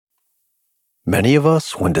Many of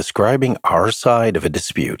us, when describing our side of a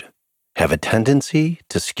dispute, have a tendency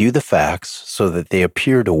to skew the facts so that they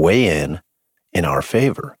appear to weigh in our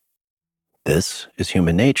favor. This is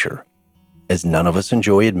human nature, as none of us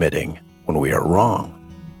enjoy admitting when we are wrong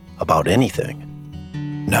about anything.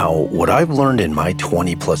 Now, what I've learned in my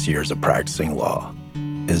 20 plus years of practicing law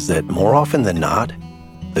is that more often than not,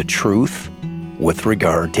 the truth with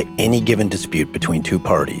regard to any given dispute between two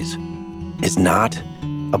parties is not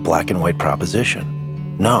a black and white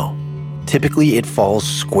proposition. No, typically it falls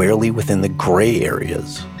squarely within the gray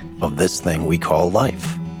areas of this thing we call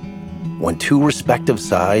life. When two respective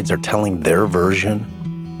sides are telling their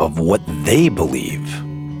version of what they believe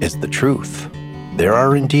is the truth, there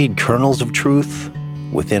are indeed kernels of truth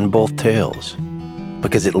within both tales,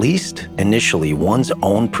 because at least initially one's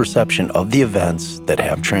own perception of the events that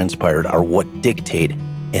have transpired are what dictate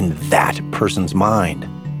in that person's mind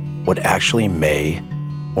what actually may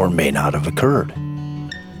or may not have occurred.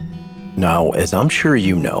 Now, as I'm sure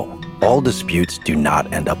you know, all disputes do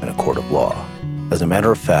not end up in a court of law. As a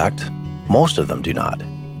matter of fact, most of them do not,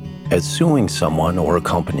 as suing someone or a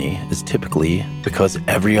company is typically because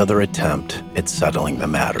every other attempt at settling the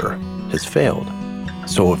matter has failed.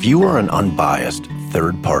 So if you are an unbiased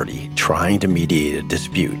third party trying to mediate a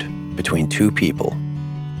dispute between two people,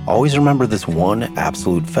 always remember this one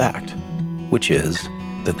absolute fact, which is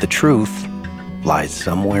that the truth lies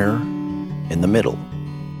somewhere in the middle.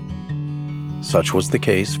 Such was the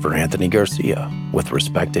case for Anthony Garcia with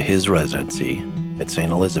respect to his residency at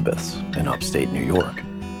St. Elizabeth's in upstate New York.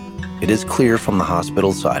 It is clear from the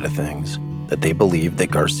hospital side of things that they believed that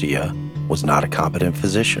Garcia was not a competent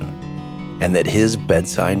physician and that his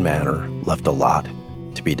bedside manner left a lot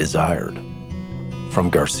to be desired. From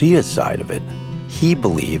Garcia's side of it, he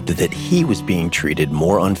believed that he was being treated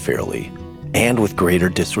more unfairly and with greater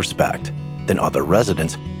disrespect than other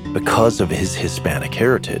residents because of his Hispanic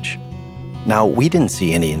heritage. Now, we didn't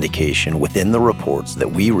see any indication within the reports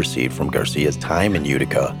that we received from Garcia's time in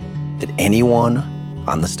Utica that anyone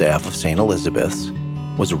on the staff of St. Elizabeth's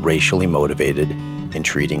was racially motivated in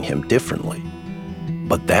treating him differently.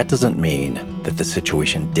 But that doesn't mean that the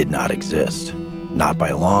situation did not exist, not by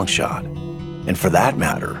a long shot. And for that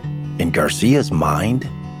matter, in Garcia's mind,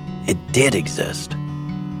 it did exist.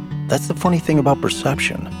 That's the funny thing about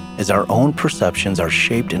perception, is our own perceptions are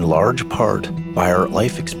shaped in large part by our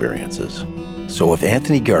life experiences. So if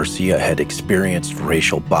Anthony Garcia had experienced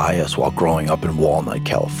racial bias while growing up in Walnut,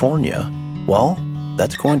 California, well,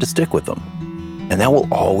 that's going to stick with him. And that will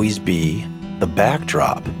always be the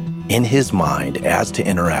backdrop in his mind as to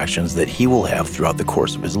interactions that he will have throughout the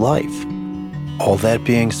course of his life. All that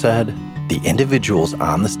being said, the individuals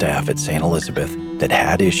on the staff at St. Elizabeth that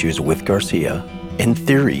had issues with Garcia, in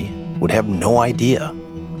theory, would have no idea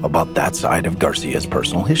about that side of Garcia's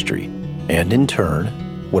personal history, and in turn,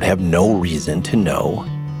 would have no reason to know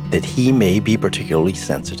that he may be particularly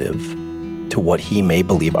sensitive to what he may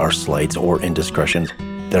believe are slights or indiscretions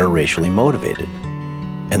that are racially motivated.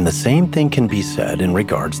 And the same thing can be said in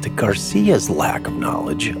regards to Garcia's lack of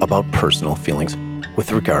knowledge about personal feelings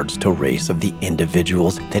with regards to race of the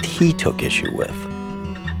individuals that he took issue with.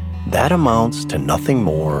 That amounts to nothing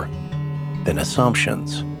more than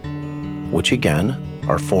assumptions, which again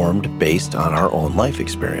are formed based on our own life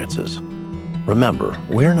experiences. Remember,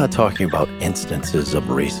 we're not talking about instances of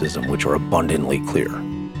racism which are abundantly clear,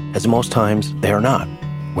 as most times they are not.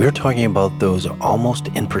 We're talking about those almost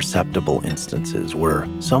imperceptible instances where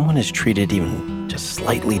someone is treated even just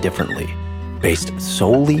slightly differently, based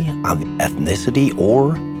solely on the ethnicity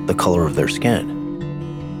or the color of their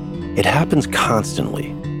skin. It happens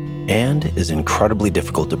constantly and is incredibly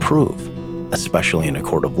difficult to prove, especially in a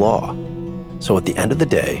court of law. So at the end of the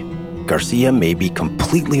day, Garcia may be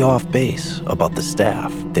completely off base about the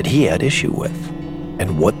staff that he had issue with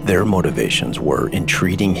and what their motivations were in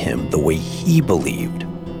treating him the way he believed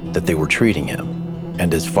that they were treating him.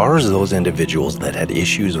 And as far as those individuals that had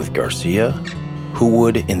issues with Garcia, who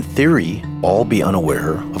would, in theory, all be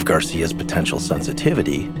unaware of Garcia's potential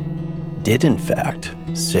sensitivity, did in fact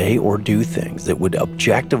say or do things that would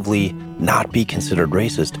objectively not be considered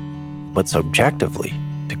racist, but subjectively,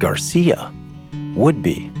 to Garcia, would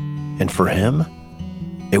be. And for him,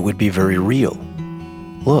 it would be very real.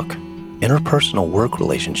 Look, interpersonal work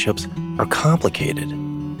relationships are complicated,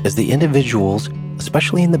 as the individuals,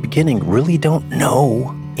 especially in the beginning, really don't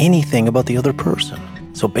know anything about the other person.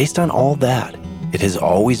 So based on all that, it has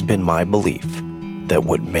always been my belief that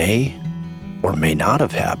what may or may not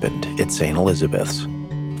have happened at St. Elizabeth's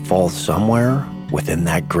falls somewhere within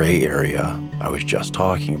that gray area I was just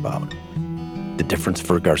talking about. The difference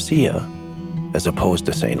for Garcia, as opposed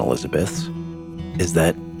to St. Elizabeth's, is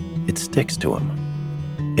that it sticks to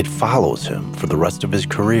him. It follows him for the rest of his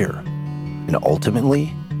career, and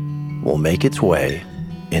ultimately will make its way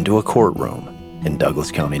into a courtroom in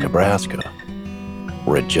Douglas County, Nebraska,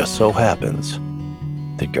 where it just so happens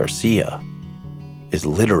that Garcia is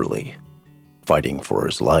literally fighting for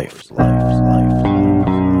his life.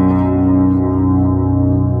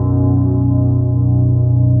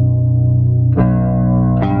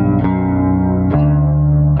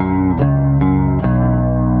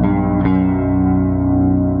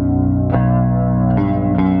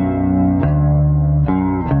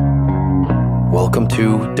 Welcome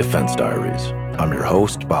to Defense Diaries. I'm your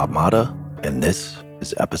host, Bob Mata, and this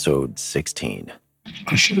is episode 16.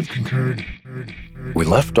 I should have concurred. We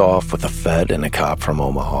left off with a Fed and a cop from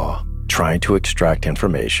Omaha trying to extract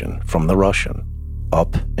information from the Russian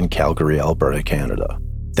up in Calgary, Alberta, Canada,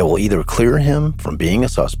 that will either clear him from being a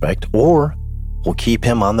suspect or will keep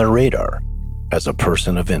him on their radar as a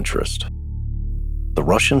person of interest. The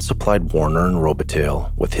Russian supplied Warner and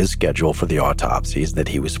Robitaille with his schedule for the autopsies that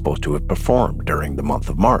he was supposed to have performed during the month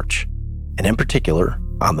of March, and in particular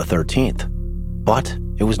on the 13th. But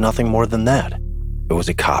it was nothing more than that. It was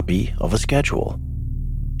a copy of a schedule.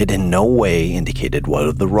 It in no way indicated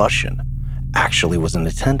whether the Russian actually was in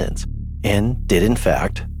attendance and did in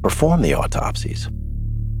fact perform the autopsies.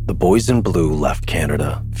 The boys in blue left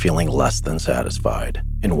Canada feeling less than satisfied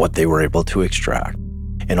in what they were able to extract,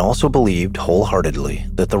 and also believed wholeheartedly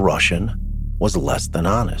that the Russian was less than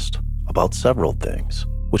honest about several things,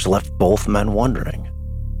 which left both men wondering,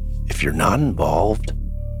 if you're not involved,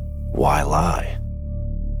 why lie?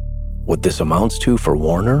 What this amounts to for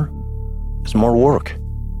Warner is more work.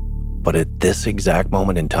 But at this exact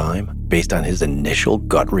moment in time, based on his initial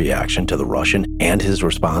gut reaction to the Russian and his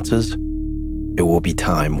responses, it will be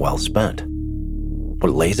time well spent.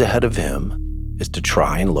 What lays ahead of him is to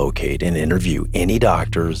try and locate and interview any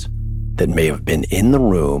doctors that may have been in the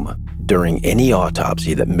room during any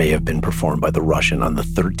autopsy that may have been performed by the Russian on the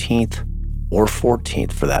 13th or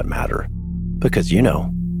 14th for that matter, because,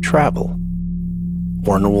 travel.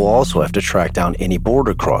 Warner will also have to track down any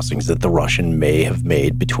border crossings that the Russian may have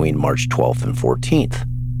made between March 12th and 14th.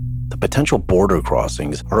 The potential border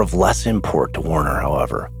crossings are of less import to Warner,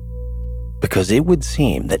 however, because it would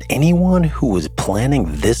seem that anyone who was planning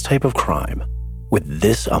this type of crime with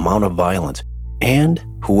this amount of violence and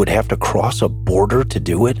who would have to cross a border to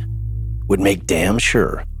do it would make damn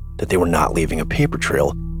sure that they were not leaving a paper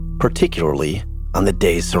trail, particularly on the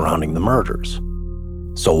days surrounding the murders.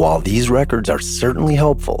 So while these records are certainly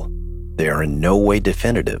helpful, they are in no way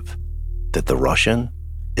definitive that the Russian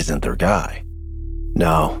isn't their guy.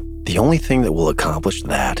 Now, the only thing that will accomplish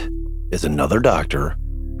that is another doctor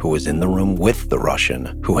who was in the room with the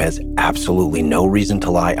Russian, who has absolutely no reason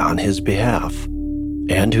to lie on his behalf,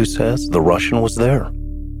 and who says the Russian was there,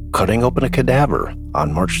 cutting open a cadaver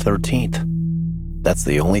on March 13th. That's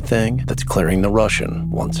the only thing that's clearing the Russian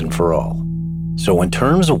once and for all. So in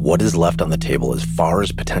terms of what is left on the table as far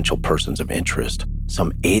as potential persons of interest,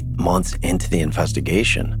 some 8 months into the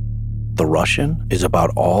investigation, the Russian is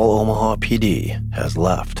about all Omaha PD has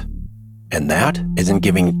left. And that isn't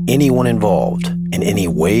giving anyone involved in any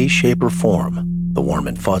way, shape, or form the warm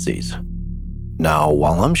and fuzzies. Now,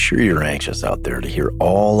 while I'm sure you're anxious out there to hear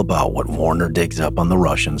all about what Warner digs up on the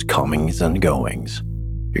Russians' comings and goings,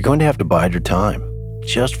 you're going to have to bide your time,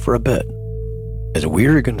 just for a bit, as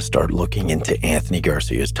we're going to start looking into Anthony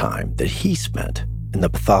Garcia's time that he spent in the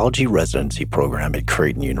pathology residency program at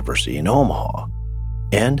Creighton University in Omaha.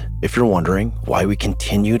 And if you're wondering why we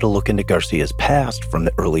continue to look into Garcia's past from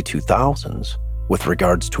the early 2000s with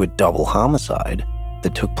regards to a double homicide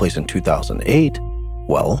that took place in 2008,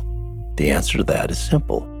 well, the answer to that is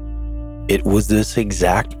simple. It was this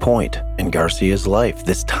exact point in Garcia's life,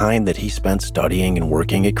 this time that he spent studying and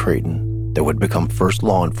working at Creighton, that would become first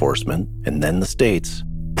law enforcement and then the state's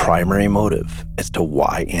primary motive as to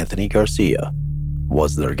why Anthony Garcia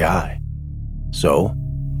was their guy. So,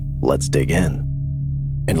 let's dig in.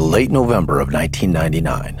 In late November of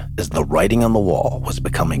 1999, as the writing on the wall was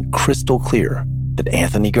becoming crystal clear that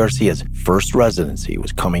Anthony Garcia's first residency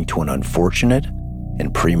was coming to an unfortunate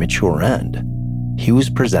and premature end, he was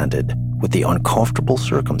presented with the uncomfortable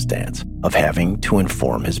circumstance of having to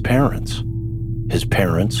inform his parents. His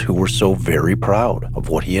parents, who were so very proud of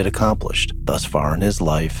what he had accomplished thus far in his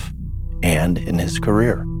life and in his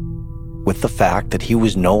career, with the fact that he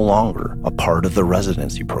was no longer a part of the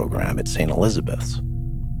residency program at St. Elizabeth's.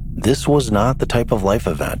 This was not the type of life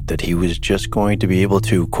event that he was just going to be able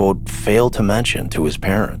to, quote, fail to mention to his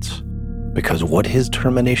parents, because what his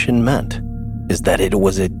termination meant is that it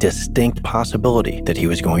was a distinct possibility that he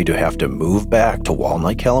was going to have to move back to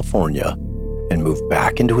Walnut, California, and move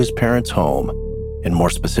back into his parents' home, and more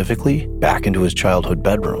specifically, back into his childhood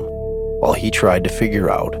bedroom, while he tried to figure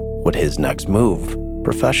out what his next move,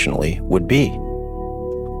 professionally, would be.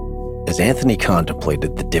 As Anthony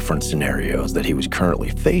contemplated the different scenarios that he was currently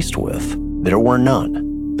faced with, there were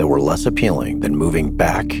none that were less appealing than moving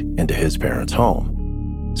back into his parents'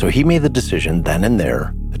 home. So he made the decision then and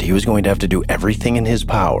there that he was going to have to do everything in his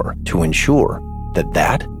power to ensure that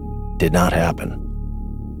that did not happen.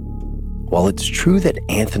 While it's true that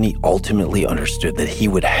Anthony ultimately understood that he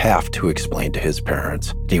would have to explain to his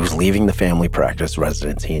parents that he was leaving the family practice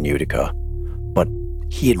residency in Utica, but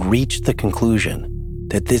he had reached the conclusion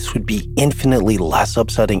that this would be infinitely less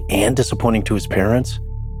upsetting and disappointing to his parents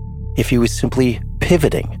if he was simply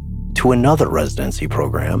pivoting to another residency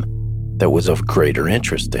program that was of greater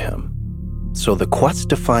interest to him. So the quest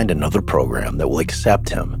to find another program that will accept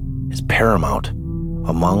him is paramount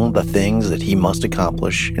among the things that he must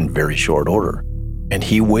accomplish in very short order. And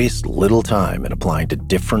he wastes little time in applying to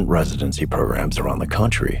different residency programs around the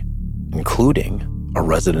country, including a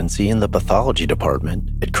residency in the pathology department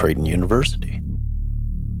at Creighton University.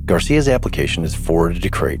 Garcia's application is forwarded to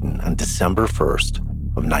Creighton on December 1st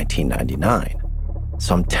of 1999,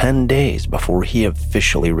 some 10 days before he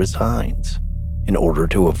officially resigns, in order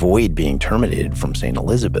to avoid being terminated from St.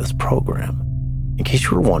 Elizabeth's program. In case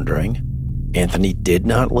you were wondering, Anthony did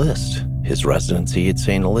not list his residency at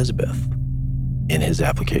St. Elizabeth in his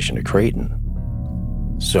application to Creighton.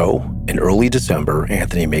 So, in early December,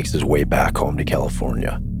 Anthony makes his way back home to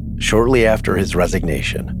California, shortly after his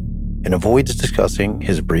resignation, and avoids discussing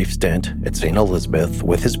his brief stint at St. Elizabeth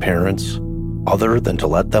with his parents, other than to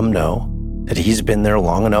let them know that he's been there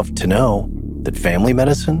long enough to know that family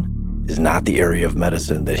medicine is not the area of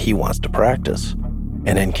medicine that he wants to practice.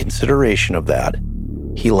 And in consideration of that,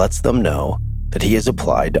 he lets them know that he has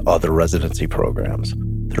applied to other residency programs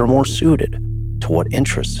that are more suited to what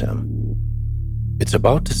interests him. It's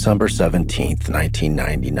about December 17th,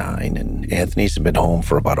 1999, and Anthony's been home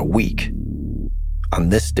for about a week. On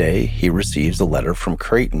this day, he receives a letter from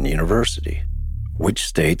Creighton University, which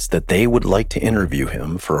states that they would like to interview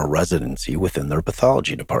him for a residency within their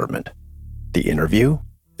pathology department. The interview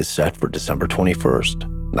is set for December 21st,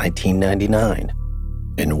 1999.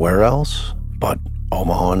 And where else but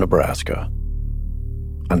Omaha, Nebraska.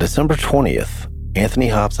 On December 20th, Anthony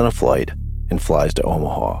hops on a flight and flies to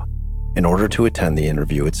Omaha in order to attend the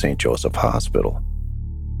interview at St. Joseph Hospital,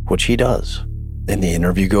 which he does, and the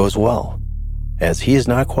interview goes well, as he is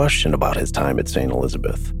not questioned about his time at St.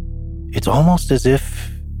 Elizabeth. It's almost as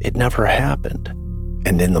if it never happened.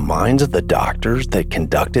 And in the minds of the doctors that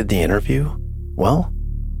conducted the interview, well,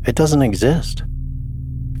 it doesn't exist.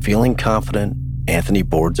 Feeling confident, Anthony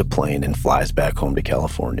boards a plane and flies back home to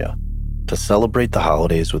California to celebrate the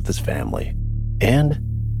holidays with his family. And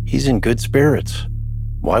he's in good spirits.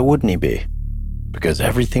 Why wouldn't he be? Because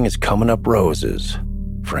everything is coming up roses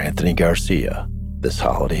for Anthony Garcia this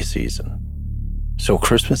holiday season. So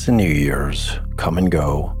Christmas and New Year's come and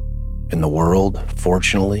go, and the world,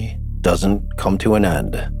 fortunately, doesn't come to an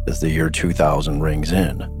end as the year 2000 rings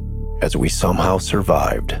in, as we somehow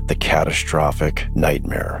survived the catastrophic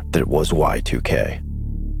nightmare that was Y2K.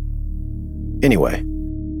 Anyway,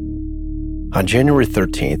 on January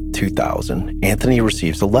 13th, 2000, Anthony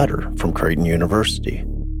receives a letter from Creighton University,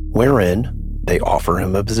 wherein they offer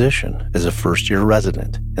him a position as a first-year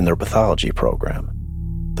resident in their pathology program.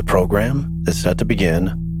 The program is set to begin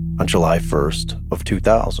on July 1st of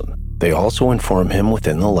 2000. They also inform him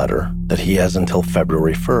within the letter that he has until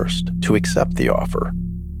February 1st to accept the offer.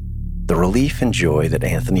 The relief and joy that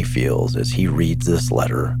Anthony feels as he reads this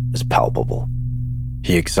letter is palpable.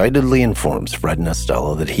 He excitedly informs Fred and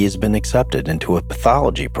Estella that he has been accepted into a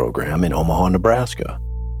pathology program in Omaha, Nebraska.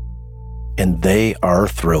 And they are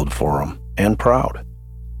thrilled for him and proud.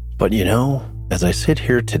 But you know, as I sit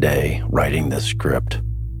here today writing this script,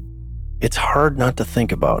 it's hard not to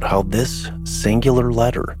think about how this singular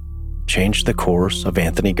letter changed the course of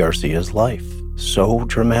Anthony Garcia's life so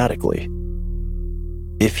dramatically.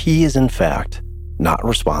 If he is in fact not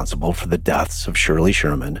responsible for the deaths of Shirley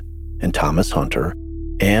Sherman and Thomas Hunter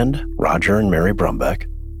and Roger and Mary Brumbeck,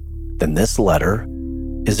 then this letter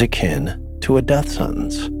is akin to a death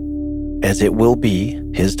sentence, as it will be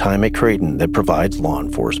his time at Creighton that provides law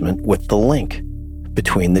enforcement with the link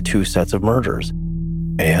between the two sets of murders,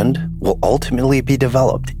 and will ultimately be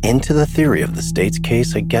developed into the theory of the state's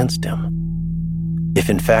case against him.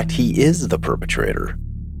 If in fact he is the perpetrator,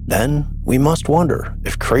 then we must wonder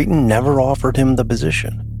if Creighton never offered him the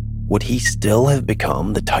position, would he still have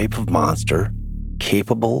become the type of monster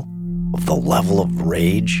capable of the level of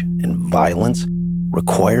rage and violence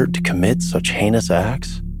required to commit such heinous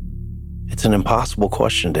acts? It's an impossible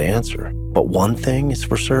question to answer, but one thing is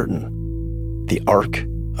for certain. The arc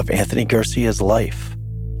of Anthony Garcia's life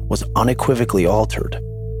was unequivocally altered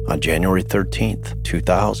on January 13th,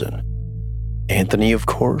 2000. Anthony, of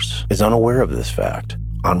course, is unaware of this fact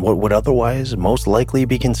on what would otherwise most likely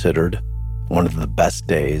be considered one of the best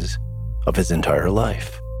days of his entire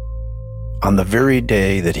life. On the very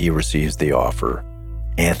day that he receives the offer,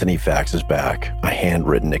 Anthony faxes back a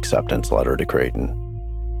handwritten acceptance letter to Creighton.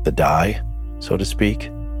 The die, so to speak,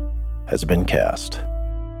 has been cast.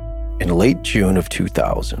 In late June of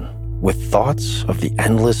 2000, with thoughts of the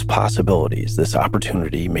endless possibilities this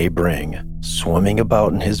opportunity may bring swimming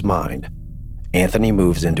about in his mind, Anthony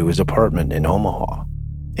moves into his apartment in Omaha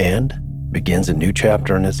and begins a new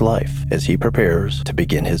chapter in his life as he prepares to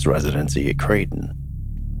begin his residency at Creighton.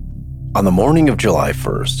 On the morning of July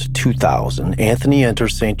 1st, 2000, Anthony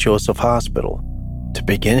enters St. Joseph Hospital to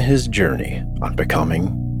begin his journey on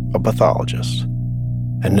becoming a pathologist.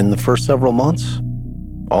 And in the first several months,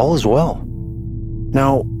 all is well.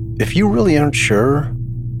 Now, if you really aren't sure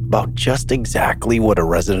about just exactly what a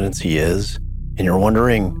residency is, and you're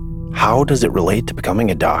wondering, how does it relate to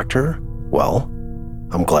becoming a doctor? Well,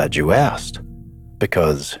 I'm glad you asked,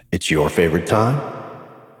 because it's your favorite time.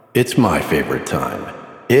 It's my favorite time.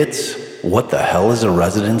 It's what the hell is a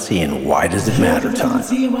residency and why does it matter time.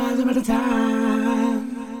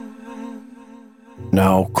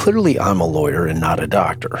 Now, clearly I'm a lawyer and not a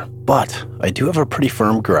doctor, but I do have a pretty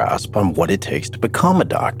firm grasp on what it takes to become a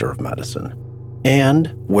doctor of medicine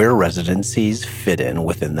and where residencies fit in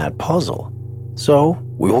within that puzzle. So,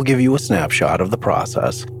 we will give you a snapshot of the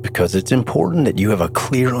process because it's important that you have a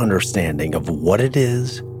clear understanding of what it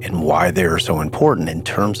is and why they are so important in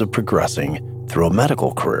terms of progressing through a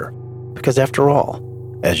medical career. Because after all,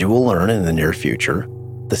 as you will learn in the near future,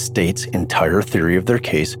 the state's entire theory of their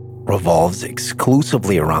case revolves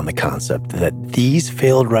exclusively around the concept that these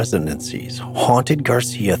failed residencies haunted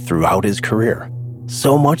Garcia throughout his career.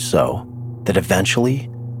 So much so that eventually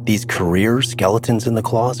these career skeletons in the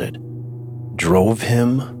closet drove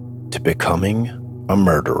him to becoming a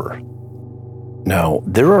murderer. Now,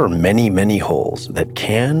 there are many, many holes that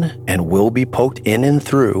can and will be poked in and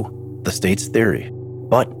through the state's theory,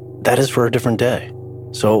 but that is for a different day.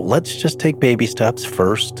 So let's just take baby steps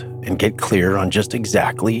first and get clear on just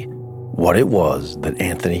exactly what it was that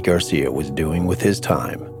Anthony Garcia was doing with his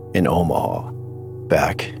time in Omaha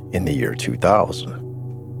back in the year 2000.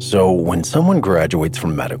 So when someone graduates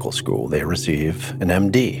from medical school, they receive an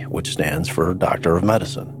MD, which stands for Doctor of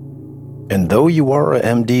Medicine. And though you are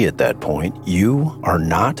an MD at that point, you are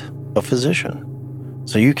not a physician.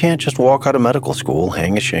 So you can't just walk out of medical school,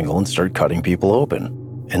 hang a shingle, and start cutting people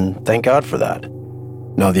open. And thank God for that.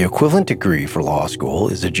 Now, the equivalent degree for law school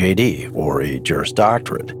is a JD, or a Juris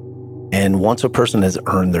Doctorate. And once a person has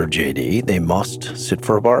earned their JD, they must sit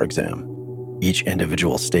for a bar exam. Each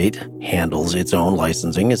individual state handles its own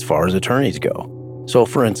licensing as far as attorneys go. So,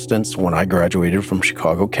 for instance, when I graduated from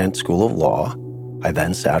Chicago-Kent School of Law, I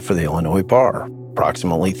then sat for the Illinois bar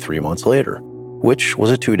approximately 3 months later, which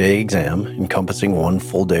was a 2-day exam encompassing 1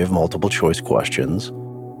 full day of multiple choice questions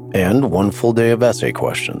and 1 full day of essay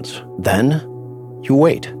questions. Then you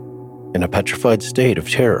wait in a petrified state of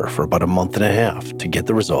terror for about a month and a half to get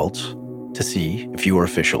the results to see if you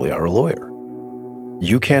officially are a lawyer.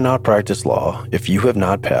 You cannot practice law if you have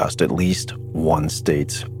not passed at least 1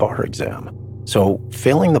 state's bar exam. So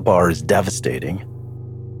failing the bar is devastating,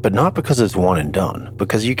 but not because it's one and done,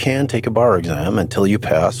 because you can take a bar exam until you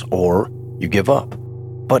pass or you give up,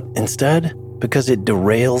 but instead because it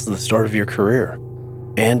derails the start of your career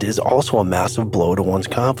and is also a massive blow to one's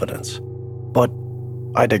confidence. But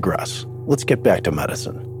I digress. Let's get back to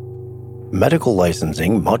medicine. Medical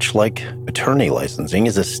licensing, much like attorney licensing,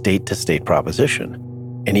 is a state-to-state proposition.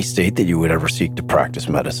 Any state that you would ever seek to practice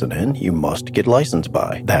medicine in, you must get licensed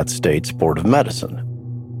by that state's Board of Medicine.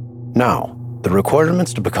 Now, the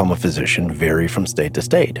requirements to become a physician vary from state to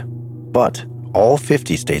state, but all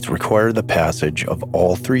 50 states require the passage of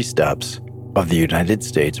all 3 steps of the United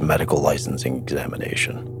States Medical Licensing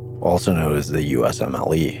Examination, also known as the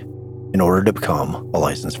USMLE, in order to become a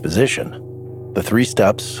licensed physician. The 3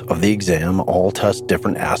 steps of the exam all test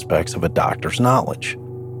different aspects of a doctor's knowledge.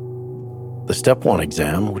 The Step 1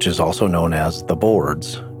 exam, which is also known as the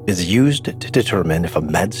boards, is used to determine if a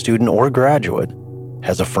med student or graduate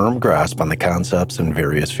has a firm grasp on the concepts in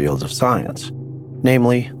various fields of science,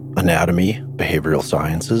 namely anatomy, behavioral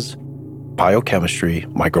sciences, biochemistry,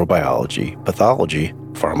 microbiology, pathology,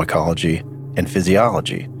 pharmacology, and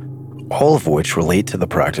physiology, all of which relate to the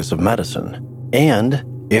practice of medicine, and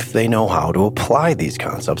if they know how to apply these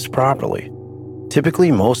concepts properly.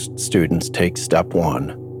 Typically, most students take Step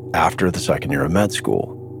 1 after the second year of med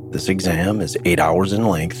school. This exam is 8 hours in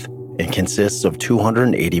length and consists of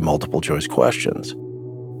 280 multiple-choice questions.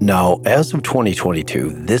 Now, as of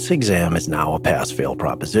 2022, this exam is now a pass-fail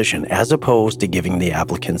proposition, as opposed to giving the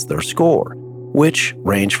applicants their score, which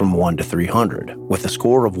range from 1 to 300, with a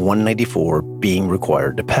score of 194 being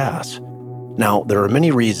required to pass. Now, there are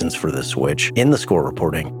many reasons for this switch in the score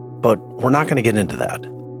reporting, but we're not going to get into that.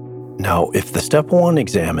 Now, if the Step 1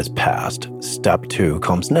 exam is passed, Step 2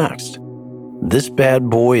 comes next. This bad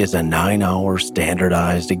boy is a 9-hour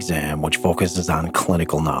standardized exam which focuses on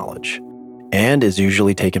clinical knowledge and is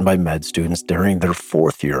usually taken by med students during their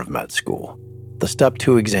 4th year of med school. The Step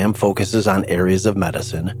 2 exam focuses on areas of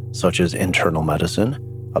medicine such as internal medicine,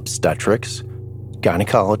 obstetrics,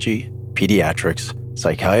 gynecology, pediatrics,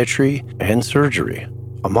 psychiatry, and surgery,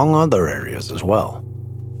 among other areas as well.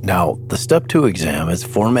 Now, the Step 2 exam is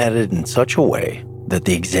formatted in such a way that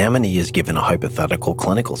the examinee is given a hypothetical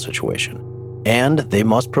clinical situation, and they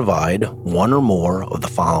must provide one or more of the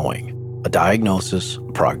following: a diagnosis,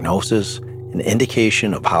 a prognosis, an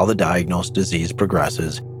indication of how the diagnosed disease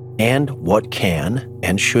progresses, and what can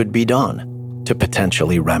and should be done to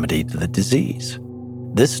potentially remedy the disease.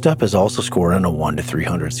 This step is also scored on a 1 to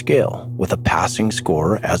 300 scale, with a passing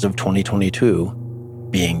score as of 2022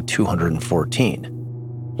 being 214.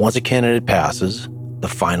 Once a candidate passes, the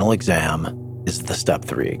final exam is the Step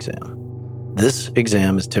 3 exam. This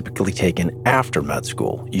exam is typically taken after med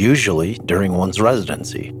school, usually during one's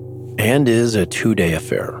residency, and is a 2-day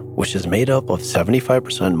affair, which is made up of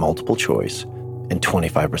 75% multiple choice and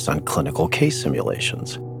 25% clinical case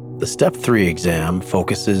simulations. The Step 3 exam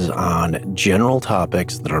focuses on general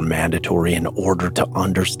topics that are mandatory in order to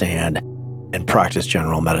understand and practice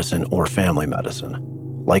general medicine or family medicine.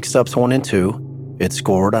 Like Steps 1 and 2, it's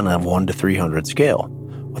scored on a 1 to 300 scale,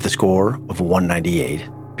 with a score of 198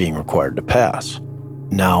 being required to pass.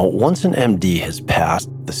 Now, once an MD has passed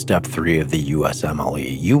the Step 3 of the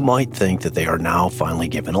USMLE, you might think that they are now finally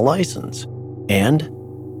given a license. And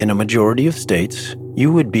in a majority of states,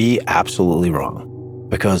 you would be absolutely wrong,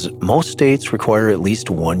 because most states require at least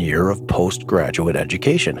 1 year of postgraduate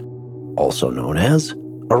education, also known as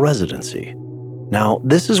a residency. Now,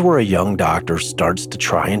 this is where a young doctor starts to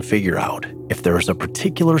try and figure out if there is a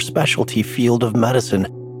particular specialty field of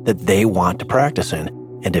medicine that they want to practice in,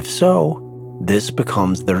 and if so, this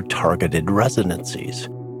becomes their targeted residencies.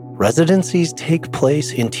 Residencies take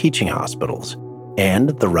place in teaching hospitals, and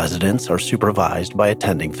the residents are supervised by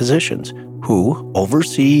attending physicians who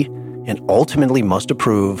oversee and ultimately must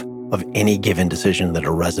approve of any given decision that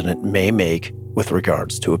a resident may make with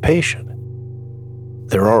regards to a patient.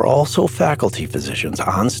 There are also faculty physicians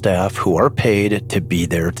on staff who are paid to be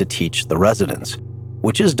there to teach the residents,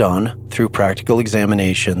 which is done through practical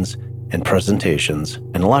examinations and presentations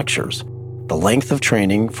and lectures. The length of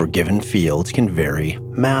training for given fields can vary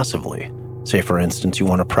massively. Say, for instance, you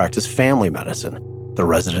want to practice family medicine. The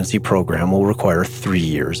residency program will require 3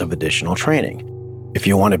 years of additional training. If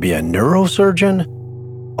you want to be a neurosurgeon,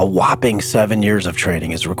 a whopping 7 years of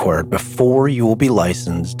training is required before you will be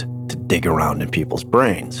licensed to dig around in people's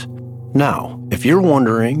brains. Now, if you're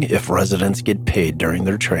wondering if residents get paid during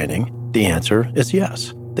their training, the answer is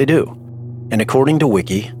yes, they do. And according to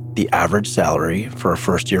Wiki, the average salary for a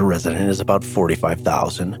first-year resident is about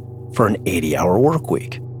 $45,000 for an 80-hour work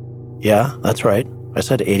week. Yeah, that's right. I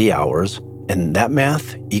said 80 hours, and that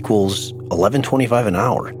math equals $11.25 an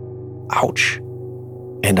hour. Ouch.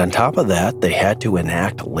 And on top of that, they had to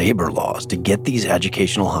enact labor laws to get these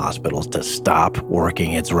educational hospitals to stop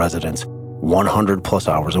working its residents 100 plus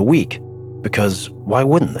hours a week. Because why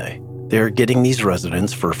wouldn't they? They're getting these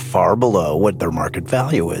residents for far below what their market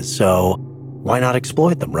value is, so why not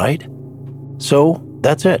exploit them, right? So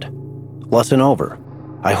that's it. Lesson over.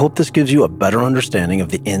 I hope this gives you a better understanding of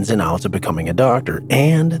the ins and outs of becoming a doctor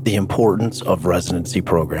and the importance of residency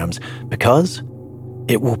programs, because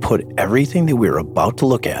it will put everything that we're about to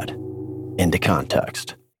look at into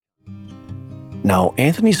context. Now,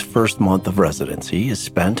 Anthony's first month of residency is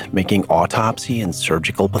spent making autopsy and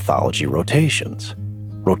surgical pathology rotations.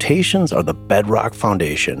 Rotations are the bedrock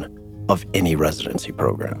foundation of any residency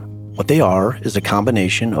program. What they are is a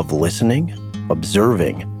combination of listening,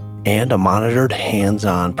 observing, and a monitored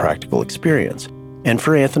hands-on practical experience. And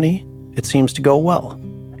for Anthony, it seems to go well.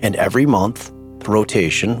 And every month, the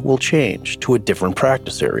rotation will change to a different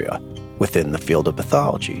practice area within the field of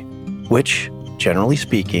pathology, which, generally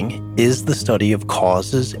speaking, is the study of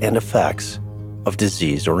causes and effects of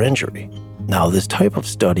disease or injury. Now, this type of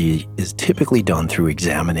study is typically done through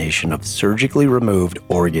examination of surgically removed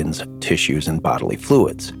organs, tissues, and bodily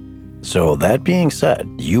fluids. So that being said,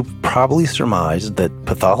 you probably surmised that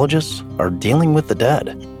pathologists are dealing with the dead.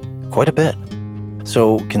 quite a bit.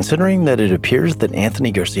 So, considering that it appears that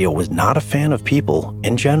Anthony Garcia was not a fan of people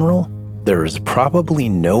in general, there is probably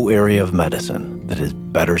no area of medicine that is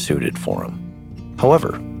better suited for him.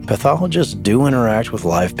 However, pathologists do interact with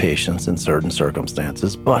live patients in certain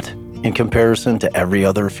circumstances, but in comparison to every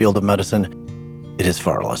other field of medicine, it is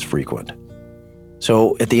far less frequent.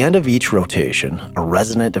 So, at the end of each rotation, a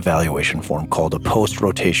resident evaluation form called a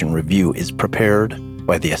post-rotation review is prepared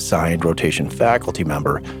by the assigned rotation faculty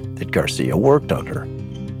member that Garcia worked under.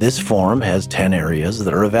 This form has 10 areas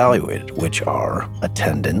that are evaluated, which are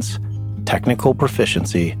attendance, technical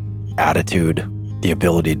proficiency, attitude, the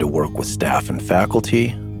ability to work with staff and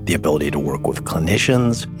faculty, the ability to work with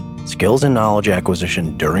clinicians, skills and knowledge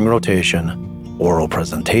acquisition during rotation, oral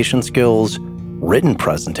presentation skills, written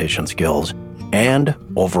presentation skills, and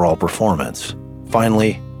overall performance.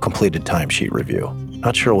 Finally, completed timesheet review.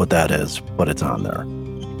 Not sure what that is, but it's on there.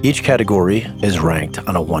 Each category is ranked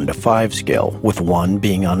on a 1 to 5 scale, with 1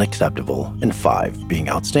 being unacceptable and 5 being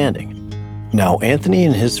outstanding. Now, Anthony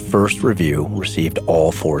in his first review received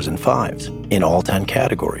all 4s and 5s in all 10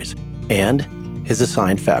 categories, and his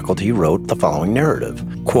assigned faculty wrote the following narrative.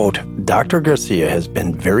 Quote, Dr. Garcia has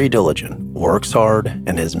been very diligent, works hard,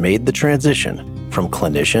 and has made the transition from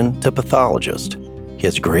clinician to pathologist. He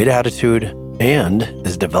has great attitude and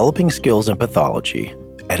is developing skills in pathology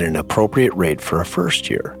at an appropriate rate for a first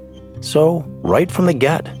year. So, right from the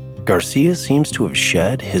get, Garcia seems to have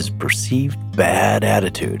shed his perceived bad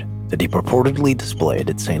attitude that he purportedly displayed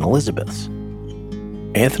at St. Elizabeth's.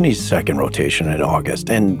 Anthony's second rotation in August,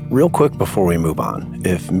 and real quick before we move on,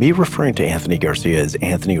 if me referring to Anthony Garcia as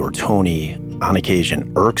Anthony or Tony on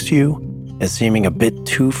occasion irks you as seeming a bit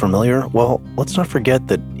too familiar, well, let's not forget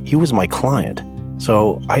that he was my client,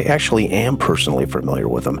 so I actually am personally familiar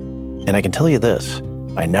with him. And I can tell you this,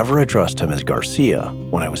 I never addressed him as Garcia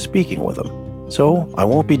when I was speaking with him, so I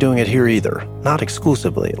won't be doing it here either, not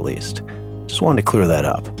exclusively at least. Just wanted to clear that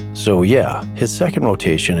up. So yeah, his second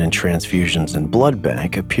rotation in transfusions and blood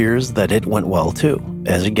bank appears that it went well too,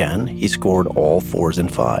 as again, he scored all 4s and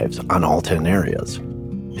 5s on all 10 areas.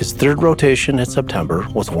 His third rotation in September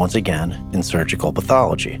was once again in surgical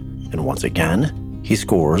pathology, and once again, he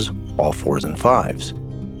scores all 4s and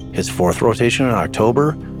 5s. His fourth rotation in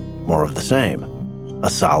October, more of the same. A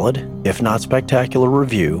solid, if not spectacular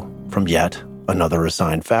review from yet another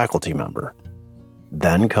assigned faculty member.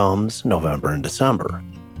 Then comes November and December.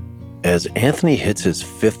 As Anthony hits his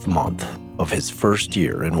 5th month of his first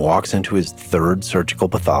year and walks into his third surgical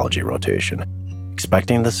pathology rotation,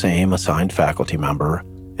 expecting the same assigned faculty member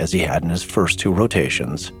as he had in his first 2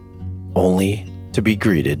 rotations, only to be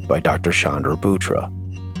greeted by Dr. Chandra Butra.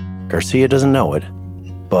 Garcia doesn't know it,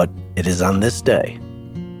 but it is on this day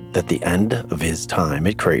that the end of his time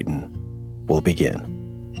at Creighton will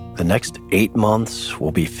begin. The next 8 months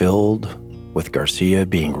will be filled with Garcia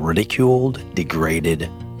being ridiculed, degraded,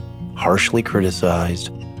 harshly criticized,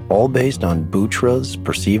 all based on Butra's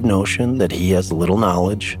perceived notion that he has little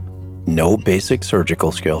knowledge, no basic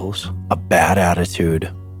surgical skills, a bad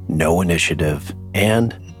attitude, no initiative,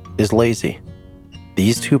 and is lazy.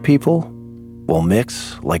 These 2 people will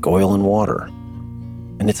mix like oil and water.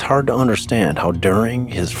 And it's hard to understand how during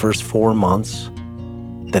his first 4 months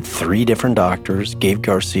that 3 different doctors gave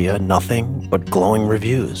Garcia nothing but glowing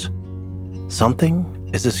reviews. Something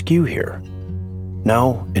is askew here.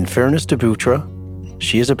 Now, in fairness to Butra,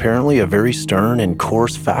 she is apparently a very stern and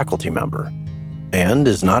coarse faculty member, and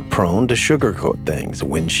is not prone to sugarcoat things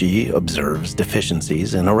when she observes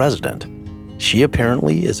deficiencies in a resident. She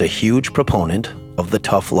apparently is a huge proponent of the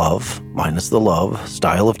tough love, minus the love,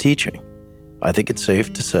 style of teaching. I think it's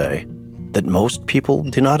safe to say that most people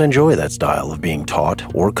do not enjoy that style of being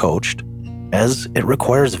taught or coached, as it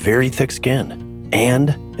requires very thick skin and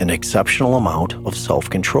an exceptional amount of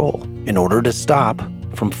self-control in order to stop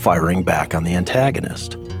from firing back on the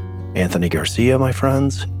antagonist. Anthony Garcia, my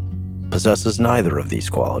friends, possesses neither of these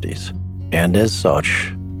qualities, and as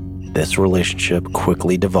such, this relationship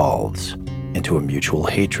quickly devolves into a mutual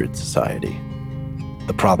hatred society.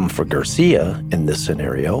 The problem for Garcia in this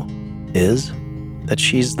scenario is that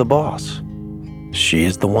she's the boss. She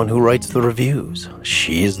is the one who writes the reviews.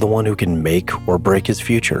 She is the one who can make or break his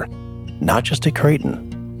future, not just at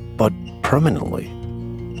Creighton, but permanently.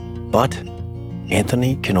 But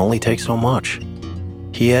Anthony can only take so much.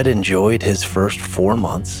 He had enjoyed his first 4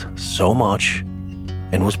 months so much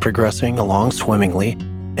and was progressing along swimmingly,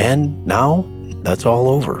 and now that's all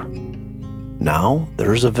over. Now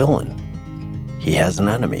there's a villain. He has an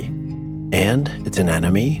enemy, and it's an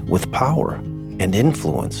enemy with power and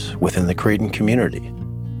influence within the Creighton community.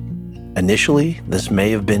 Initially, this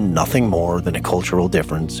may have been nothing more than a cultural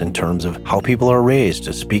difference in terms of how people are raised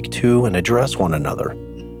to speak to and address one another.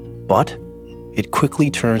 But it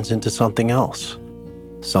quickly turns into something else,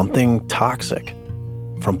 something toxic,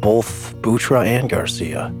 from both Butra and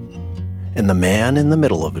Garcia. And the man in the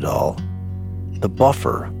middle of it all, the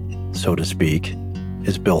buffer, so to speak,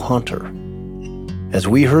 is Bill Hunter. As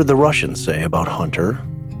we heard the Russians say about Hunter,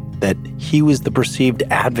 that he was the perceived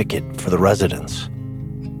advocate for the residents.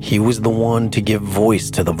 He was the one to give voice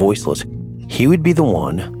to the voiceless. He would be the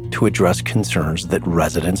one to address concerns that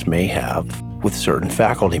residents may have with certain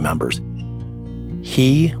faculty members.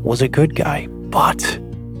 He was a good guy, but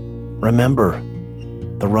remember,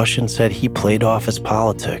 the Russians said he played off his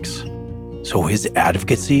politics, so his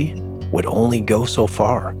advocacy would only go so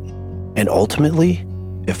far. And ultimately,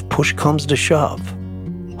 if push comes to shove,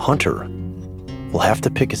 Hunter will have to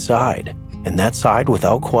pick a side, and that side,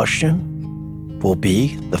 without question, will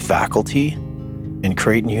be the faculty in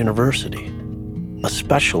Creighton University,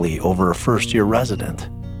 especially over a first-year resident,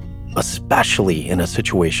 especially in a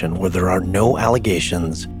situation where there are no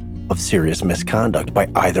allegations of serious misconduct by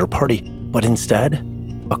either party, but instead,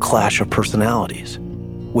 a clash of personalities,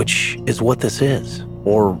 which is what this is,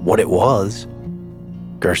 or what it was.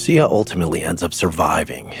 Garcia ultimately ends up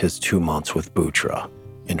surviving his 2 months with Butra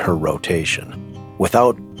in her rotation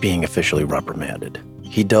without being officially reprimanded.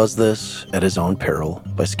 He does this at his own peril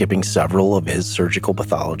by skipping several of his surgical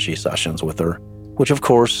pathology sessions with her, which of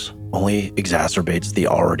course only exacerbates the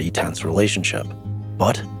already tense relationship.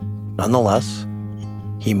 But nonetheless,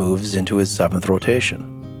 he moves into his 7th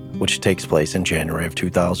rotation, which takes place in January of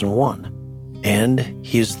 2001. And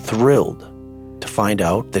he is thrilled to find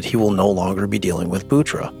out that he will no longer be dealing with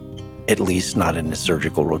Butra, at least not in his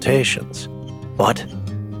surgical rotations. But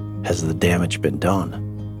has the damage been done?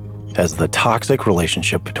 Has the toxic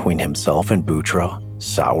relationship between himself and Butra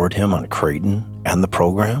soured him on Creighton and the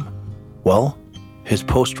program? Well, his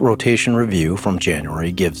post-rotation review from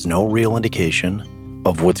January gives no real indication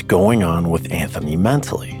of what's going on with Anthony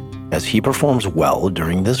mentally, as he performs well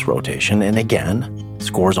during this rotation and again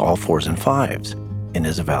scores all 4s and 5s in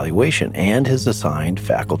his evaluation, and his assigned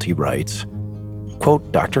faculty writes, quote,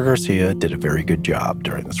 "Dr. Garcia did a very good job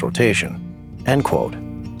during this rotation," end quote.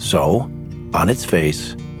 So, on its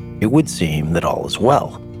face, it would seem that all is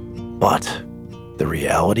well. But the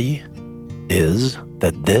reality is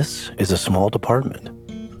that this is a small department,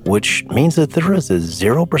 which means that there is a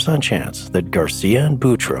 0% chance that Garcia and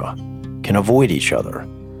Butra can avoid each other,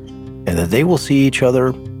 and that they will see each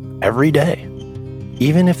other every day,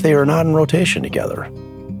 even if they are not in rotation together.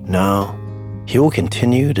 No, he will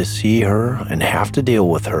continue to see her and have to deal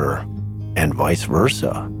with her, and vice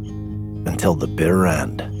versa, until the bitter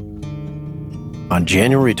end. On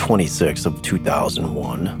January 26 of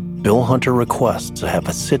 2001, Bill Hunter requests to have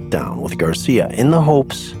a sit-down with Garcia in the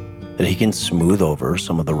hopes that he can smooth over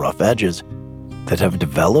some of the rough edges that have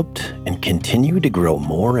developed and continue to grow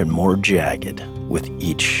more and more jagged with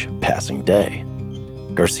each passing day.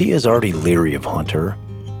 Garcia is already leery of Hunter,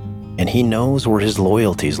 and he knows where his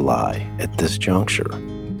loyalties lie at this juncture.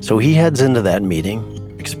 So he heads into that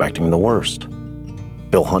meeting expecting the worst.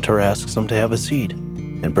 Bill Hunter asks him to have a seat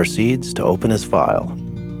and proceeds to open his file.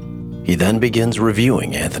 He then begins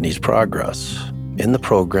reviewing Anthony's progress in the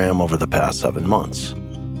program over the past 7 months,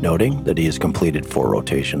 noting that he has completed 4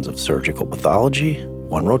 rotations of surgical pathology,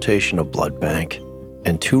 1 rotation of blood bank,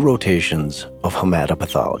 and 2 rotations of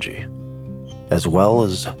hematopathology, as well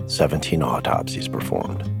as 17 autopsies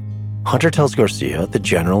performed. Hunter tells Garcia that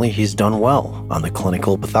generally he's done well on the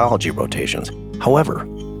clinical pathology rotations. However,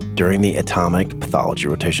 during the atomic pathology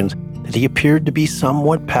rotations, that he appeared to be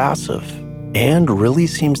somewhat passive and really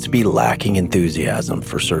seems to be lacking enthusiasm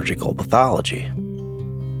for surgical pathology.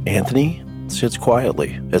 Anthony sits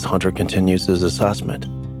quietly as Hunter continues his assessment.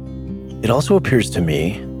 It also appears to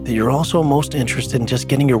me that you're also most interested in just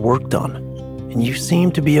getting your work done, and you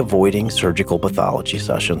seem to be avoiding surgical pathology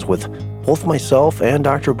sessions with both myself and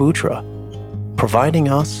Dr. Butra, providing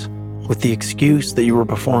us with the excuse that you were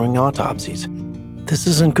performing autopsies. This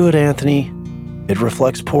isn't good, Anthony. It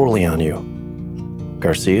reflects poorly on you.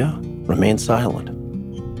 Garcia remains silent.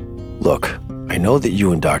 Look, I know that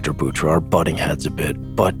you and Dr. Butra are butting heads a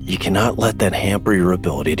bit, but you cannot let that hamper your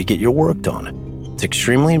ability to get your work done. It's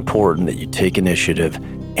extremely important that you take initiative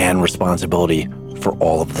and responsibility for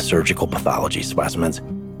all of the surgical pathology specimens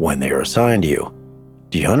when they are assigned to you.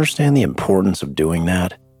 Do you understand the importance of doing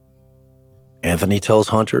that? Anthony tells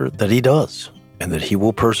Hunter that he does, and that he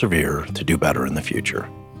will persevere to do better in the future.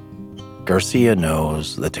 Garcia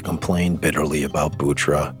knows that to complain bitterly about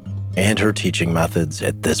Butra and her teaching methods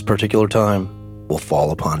at this particular time will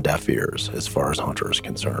fall upon deaf ears as far as Hunter is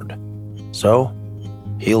concerned. So,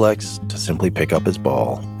 he elects to simply pick up his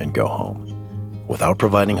ball and go home, without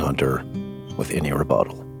providing Hunter with any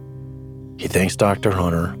rebuttal. He thanks Dr.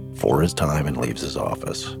 Hunter for his time and leaves his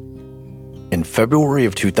office. In February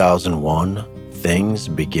of 2001, things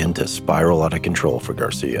begin to spiral out of control for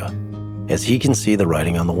Garcia, as he can see the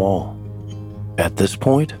writing on the wall. At this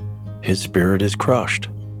point, his spirit is crushed,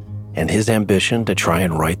 and his ambition to try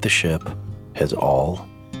and right the ship has all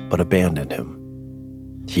but abandoned him.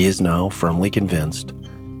 He is now firmly convinced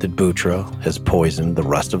that Butra has poisoned the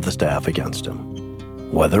rest of the staff against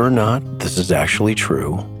him. Whether or not this is actually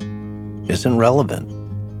true isn't relevant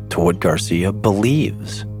to what Garcia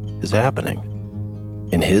believes is happening.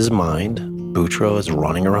 In his mind, Butra is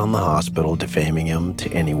running around the hospital defaming him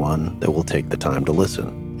to anyone that will take the time to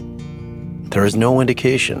listen. There is no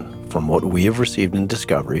indication from what we have received in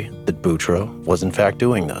discovery that Butra was in fact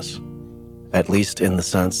doing this, at least in the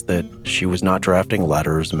sense that she was not drafting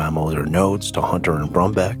letters, memos, or notes to Hunter and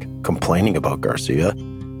Brumbeck complaining about Garcia,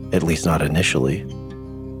 at least not initially.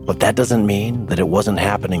 But that doesn't mean that it wasn't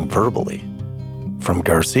happening verbally. From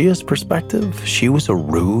Garcia's perspective, she was a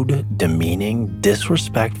rude, demeaning,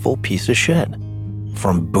 disrespectful piece of shit.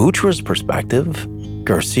 From Butra's perspective,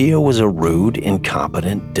 Garcia was a rude,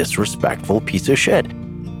 incompetent, disrespectful piece of shit,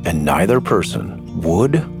 and neither person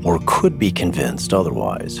would or could be convinced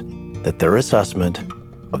otherwise that their assessment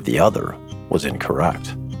of the other was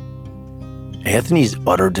incorrect. Anthony's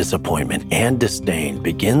utter disappointment and disdain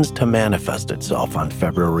begins to manifest itself on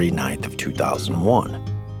February 9th of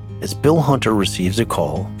 2001, as Bill Hunter receives a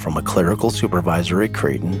call from a clerical supervisor at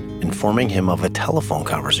Creighton informing him of a telephone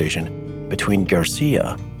conversation between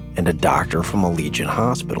Garcia and a doctor from a Legion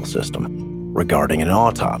hospital system regarding an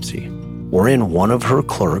autopsy, wherein one of her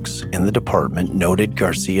clerks in the department noted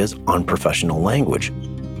Garcia's unprofessional language,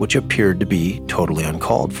 which appeared to be totally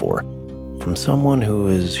uncalled for. From someone who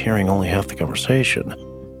is hearing only half the conversation,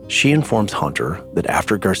 she informs Hunter that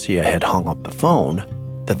after Garcia had hung up the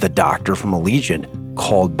phone, that the doctor from a Legion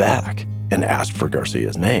called back and asked for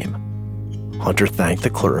Garcia's name. Hunter thanked the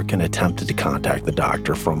clerk and attempted to contact the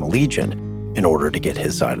doctor from a Legion in order to get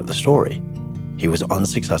his side of the story. He was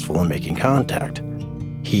unsuccessful in making contact.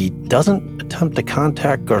 He doesn't attempt to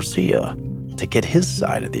contact Garcia to get his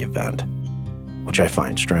side of the event, which I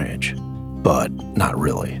find strange, but not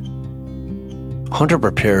really. Hunter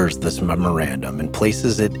prepares this memorandum and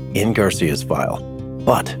places it in Garcia's file,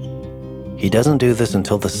 but he doesn't do this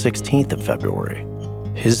until the 16th of February.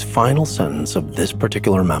 His final sentence of this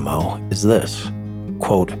particular memo is this,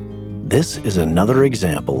 quote, "This is another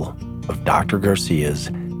example of Dr.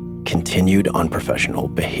 Garcia's continued unprofessional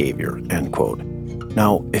behavior," end quote.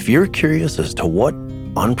 Now, if you're curious as to what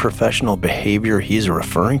unprofessional behavior he's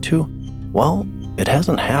referring to, well, it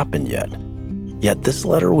hasn't happened yet. Yet this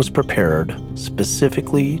letter was prepared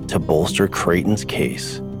specifically to bolster Creighton's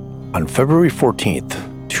case. On February 14th,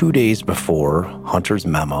 2 days before Hunter's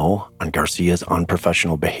memo on Garcia's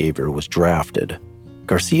unprofessional behavior was drafted,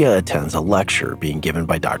 Garcia attends a lecture being given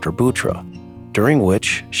by Dr. Butra, during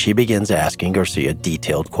which she begins asking Garcia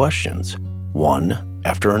detailed questions, one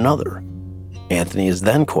after another. Anthony is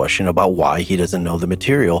then questioned about why he doesn't know the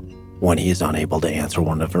material when he is unable to answer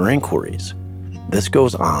one of her inquiries. This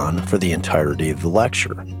goes on for the entirety of the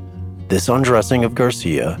lecture. This undressing of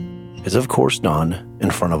Garcia is of course done in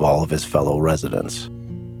front of all of his fellow residents.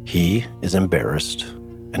 He is embarrassed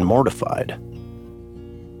and mortified.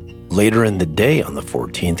 Later in the day on the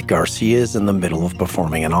 14th, Garcia is in the middle of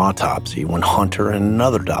performing an autopsy when Hunter and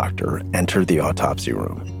another doctor enter the autopsy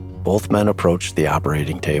room. Both men approach the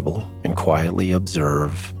operating table and quietly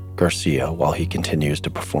observe Garcia while he continues to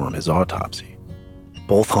perform his autopsy.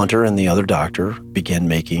 Both Hunter and the other doctor begin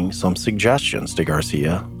making some suggestions to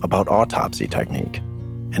Garcia about autopsy technique.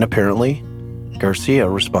 And apparently, Garcia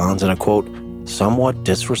responds in a, quote, somewhat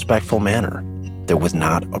disrespectful manner that was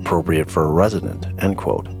not appropriate for a resident, end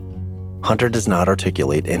quote. Hunter does not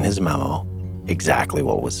articulate in his memo exactly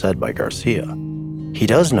what was said by Garcia. He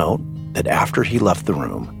does note that after he left the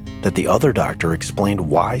room, that the other doctor explained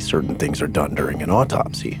why certain things are done during an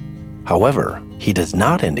autopsy. However, he does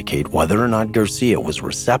not indicate whether or not Garcia was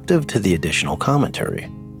receptive to the additional commentary.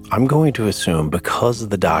 I'm going to assume because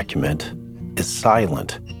the document is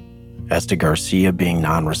silent as to Garcia being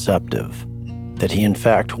non-receptive, that he in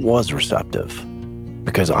fact was receptive.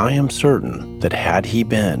 Because I am certain that had he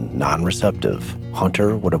been non-receptive,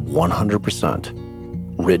 Hunter would have 100%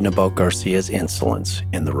 written about Garcia's insolence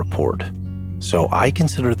in the report. So I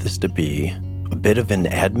consider this to be a bit of an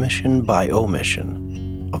admission by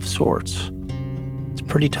omission of sorts. It's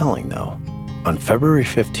pretty telling though. On February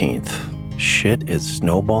 15th, shit is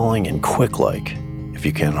snowballing and quick like, if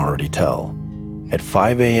you can't already tell. At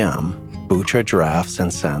 5 a.m., Butra drafts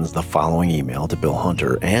and sends the following email to Bill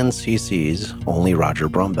Hunter and CC's only Roger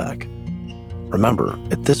Brumbeck. Remember,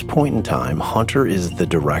 at this point in time, Hunter is the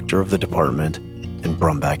director of the department and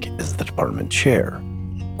Brumbeck is the department chair.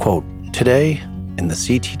 Quote, "Today, in the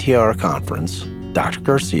CTTR conference, Dr.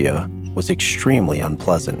 Garcia was extremely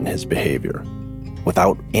unpleasant in his behavior.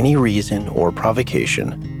 Without any reason or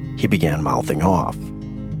provocation, he began mouthing off,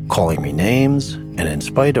 calling me names, and in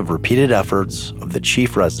spite of repeated efforts of the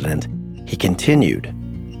chief resident, he continued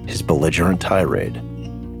his belligerent tirade.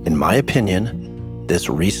 In my opinion, this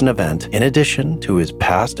recent event, in addition to his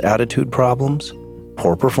past attitude problems,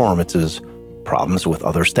 poor performances, problems with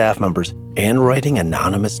other staff members, and writing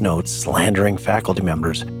anonymous notes slandering faculty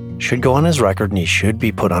members, should go on his record and he should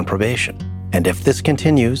be put on probation. And if this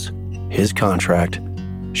continues, his contract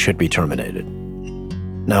should be terminated."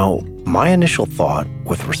 Now, my initial thought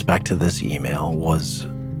with respect to this email was,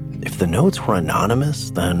 if the notes were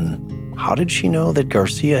anonymous, then how did she know that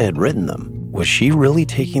Garcia had written them? Was she really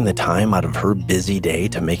taking the time out of her busy day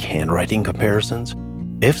to make handwriting comparisons?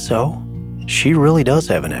 If so, she really does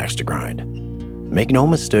have an axe to grind. Make no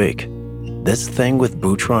mistake, this thing with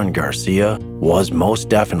Butra and Garcia was most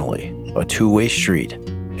definitely a two-way street,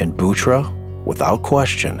 and Butra, without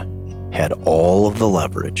question, had all of the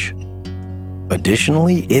leverage.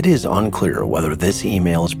 Additionally, it is unclear whether this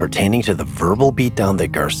email is pertaining to the verbal beatdown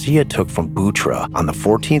that Garcia took from Butra on the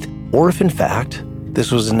 14th, or if in fact,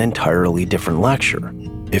 this was an entirely different lecture.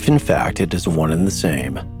 If in fact it is one and the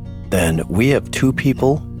same, then we have two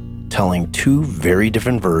people telling two very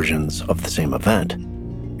different versions of the same event.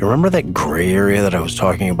 You remember that gray area that I was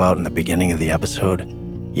talking about in the beginning of the episode?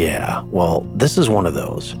 Yeah, well, this is one of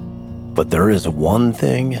those. But there is one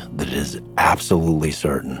thing that is absolutely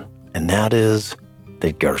certain, and that is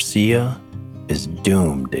that Garcia is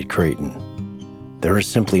doomed at Creighton. There is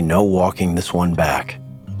simply no walking this one back.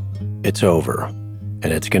 It's over, and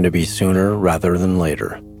it's going to be sooner rather than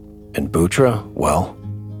later. And Butra, well,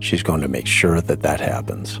 she's going to make sure that that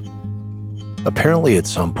happens. Apparently, at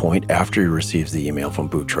some point after he receives the email from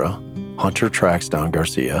Butra, Hunter tracks down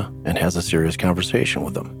Garcia and has a serious conversation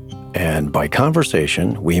with him. And by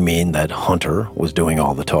conversation, we mean that Hunter was doing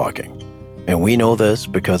all the talking. And we know this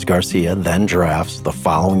because Garcia then drafts the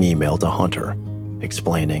following email to Hunter,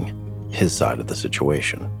 explaining his side of the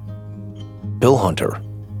situation. Bill Hunter,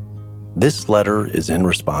 this letter is in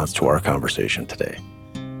response to our conversation today.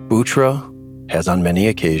 Butra has on many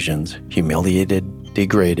occasions humiliated,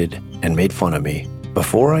 degraded, and made fun of me.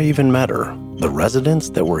 Before I even met her, the residents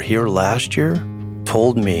that were here last year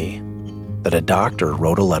told me that a doctor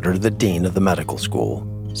wrote a letter to the dean of the medical school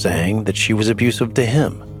saying that she was abusive to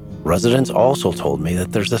him. Residents also told me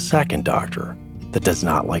that there's a second doctor that does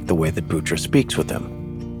not like the way that Butra speaks with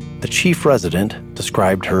him. The chief resident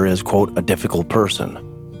described her as, quote, a difficult person.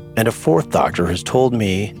 And a fourth doctor has told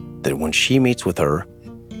me that when she meets with her,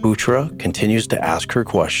 Butra continues to ask her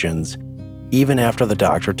questions even after the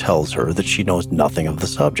doctor tells her that she knows nothing of the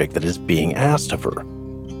subject that is being asked of her.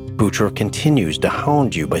 Butra continues to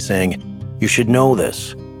hound you by saying, you should know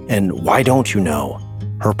this, and why don't you know?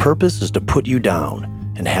 Her purpose is to put you down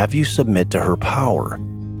and have you submit to her power.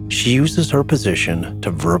 She uses her position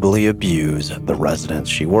to verbally abuse the residents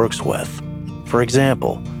she works with. For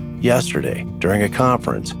example, yesterday, during a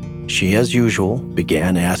conference, she, as usual,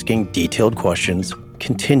 began asking detailed questions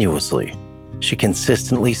continuously. She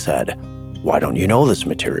consistently said, why don't you know this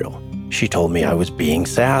material? She told me I was being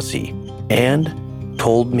sassy and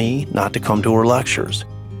told me not to come to her lectures.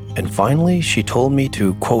 And finally, she told me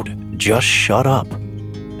to, quote, just shut up,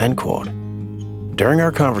 end quote. During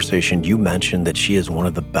our conversation, you mentioned that she is one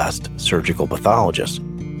of the best surgical pathologists.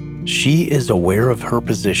 She is aware of her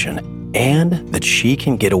position and that she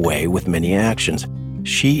can get away with many actions.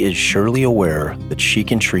 She is surely aware that she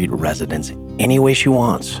can treat residents any way she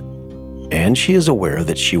wants. And she is aware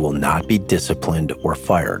that she will not be disciplined or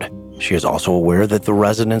fired. She is also aware that the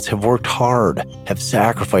residents have worked hard, have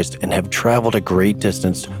sacrificed, and have traveled a great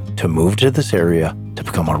distance to move to this area to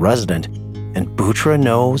become a resident. And Butra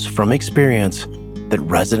knows from experience that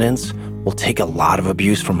residents will take a lot of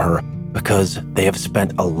abuse from her because they have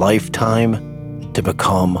spent a lifetime to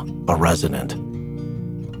become a resident.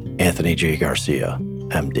 Anthony J. Garcia,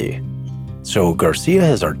 MD. So Garcia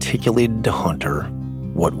has articulated to Hunter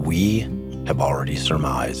what we have already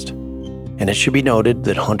surmised. And it should be noted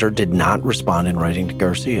that Hunter did not respond in writing to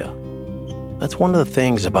Garcia. That's one of the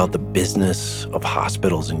things about the business of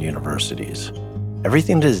hospitals and universities.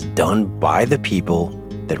 Everything that is done by the people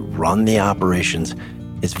that run the operations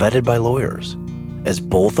is vetted by lawyers, as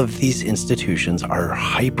both of these institutions are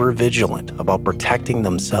hyper-vigilant about protecting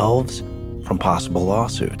themselves from possible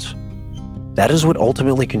lawsuits. That is what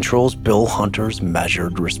ultimately controls Bill Hunter's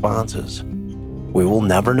measured responses. We will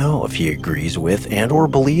never know if he agrees with and or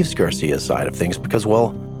believes Garcia's side of things because,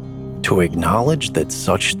 well, to acknowledge that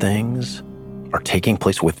such things are taking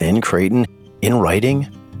place within Creighton in writing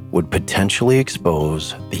would potentially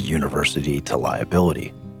expose the university to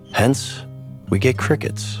liability. Hence, we get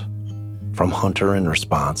crickets from Hunter in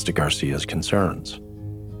response to Garcia's concerns.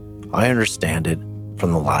 I understand it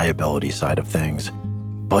from the liability side of things,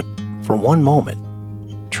 but for one moment,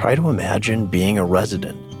 try to imagine being a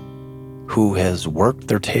resident who has worked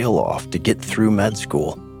their tail off to get through med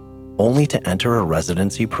school, only to enter a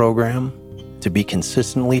residency program to be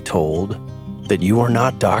consistently told that you are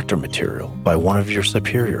not doctor material by one of your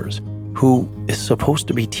superiors who is supposed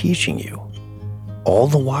to be teaching you. All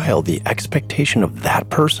the while, the expectation of that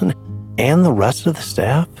person and the rest of the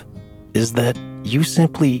staff is that you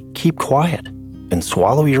simply keep quiet and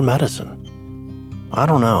swallow your medicine. I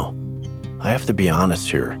don't know. I have to be honest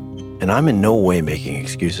here, and I'm in no way making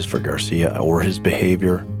excuses for Garcia or his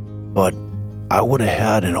behavior, but I would have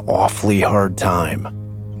had an awfully hard time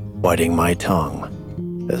biting my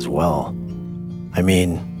tongue as well. I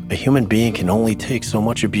mean, a human being can only take so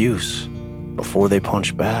much abuse before they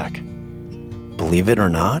punch back. Believe it or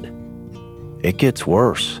not, it gets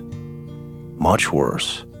worse, much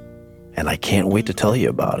worse, and I can't wait to tell you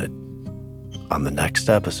about it on the next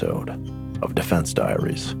episode of Defense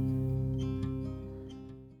Diaries.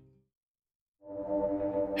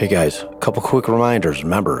 Hey guys, a couple quick reminders.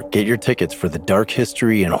 Remember, get your tickets for the Dark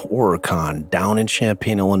History and Horror Con down in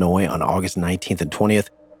Champaign, Illinois on August 19th and 20th.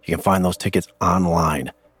 You can find those tickets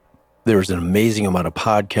online. There's an amazing amount of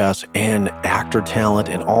podcasts and actor talent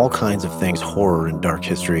and all kinds of things, horror and dark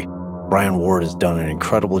history. Brian Ward has done an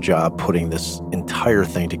incredible job putting this entire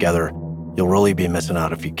thing together. You'll really be missing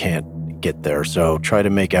out if you can't get there. So try to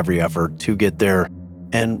make every effort to get there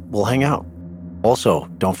and we'll hang out. Also,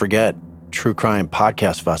 don't forget, True Crime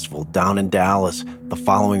Podcast Festival down in Dallas the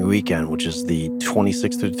following weekend, which is the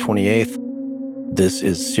 26th through the 28th. This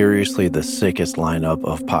is seriously the sickest lineup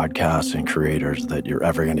of podcasts and creators that you're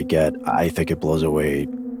ever going to get. I think it blows away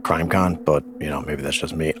CrimeCon, but maybe that's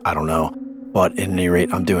just me. I don't know. But at any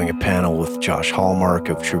rate, I'm doing a panel with Josh Hallmark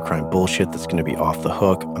of True Crime Bullshit that's going to be off the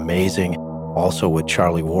hook. Amazing. Also with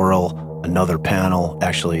Charlie Worrell, another panel.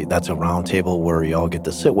 Actually, that's a roundtable where y'all get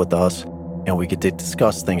to sit with us and we get to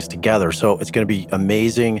discuss things together. So it's going to be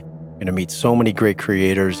amazing. You're going to meet so many great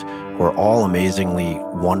creators who are all amazingly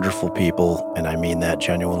wonderful people. And I mean that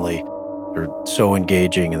genuinely. They're so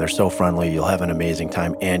engaging and they're so friendly. You'll have an amazing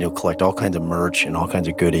time and you'll collect all kinds of merch and all kinds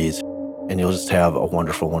of goodies. And you'll just have a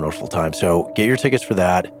wonderful, wonderful time. So get your tickets for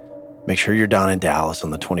that. Make sure you're down in Dallas on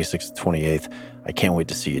the 26th and 28th. I can't wait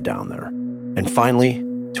to see you down there. And finally,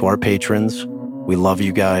 to our patrons, we love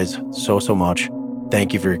you guys so, so much.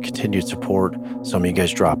 Thank you for your continued support. Some of you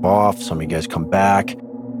guys drop off. Some of you guys come back.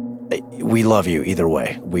 We love you either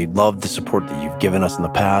way. We love the support that you've given us in the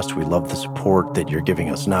past. We love the support that you're giving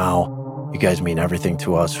us now. You guys mean everything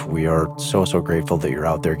to us. We are so, so grateful that you're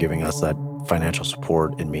out there giving us that financial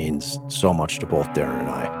support. It means so much to both Darren and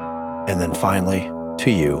I. And then finally, to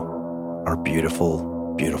you, our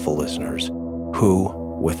beautiful, beautiful listeners, who,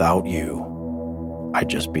 without you, I'd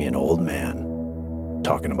just be an old man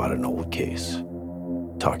talking about an old case.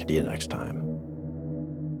 Talk to you next time.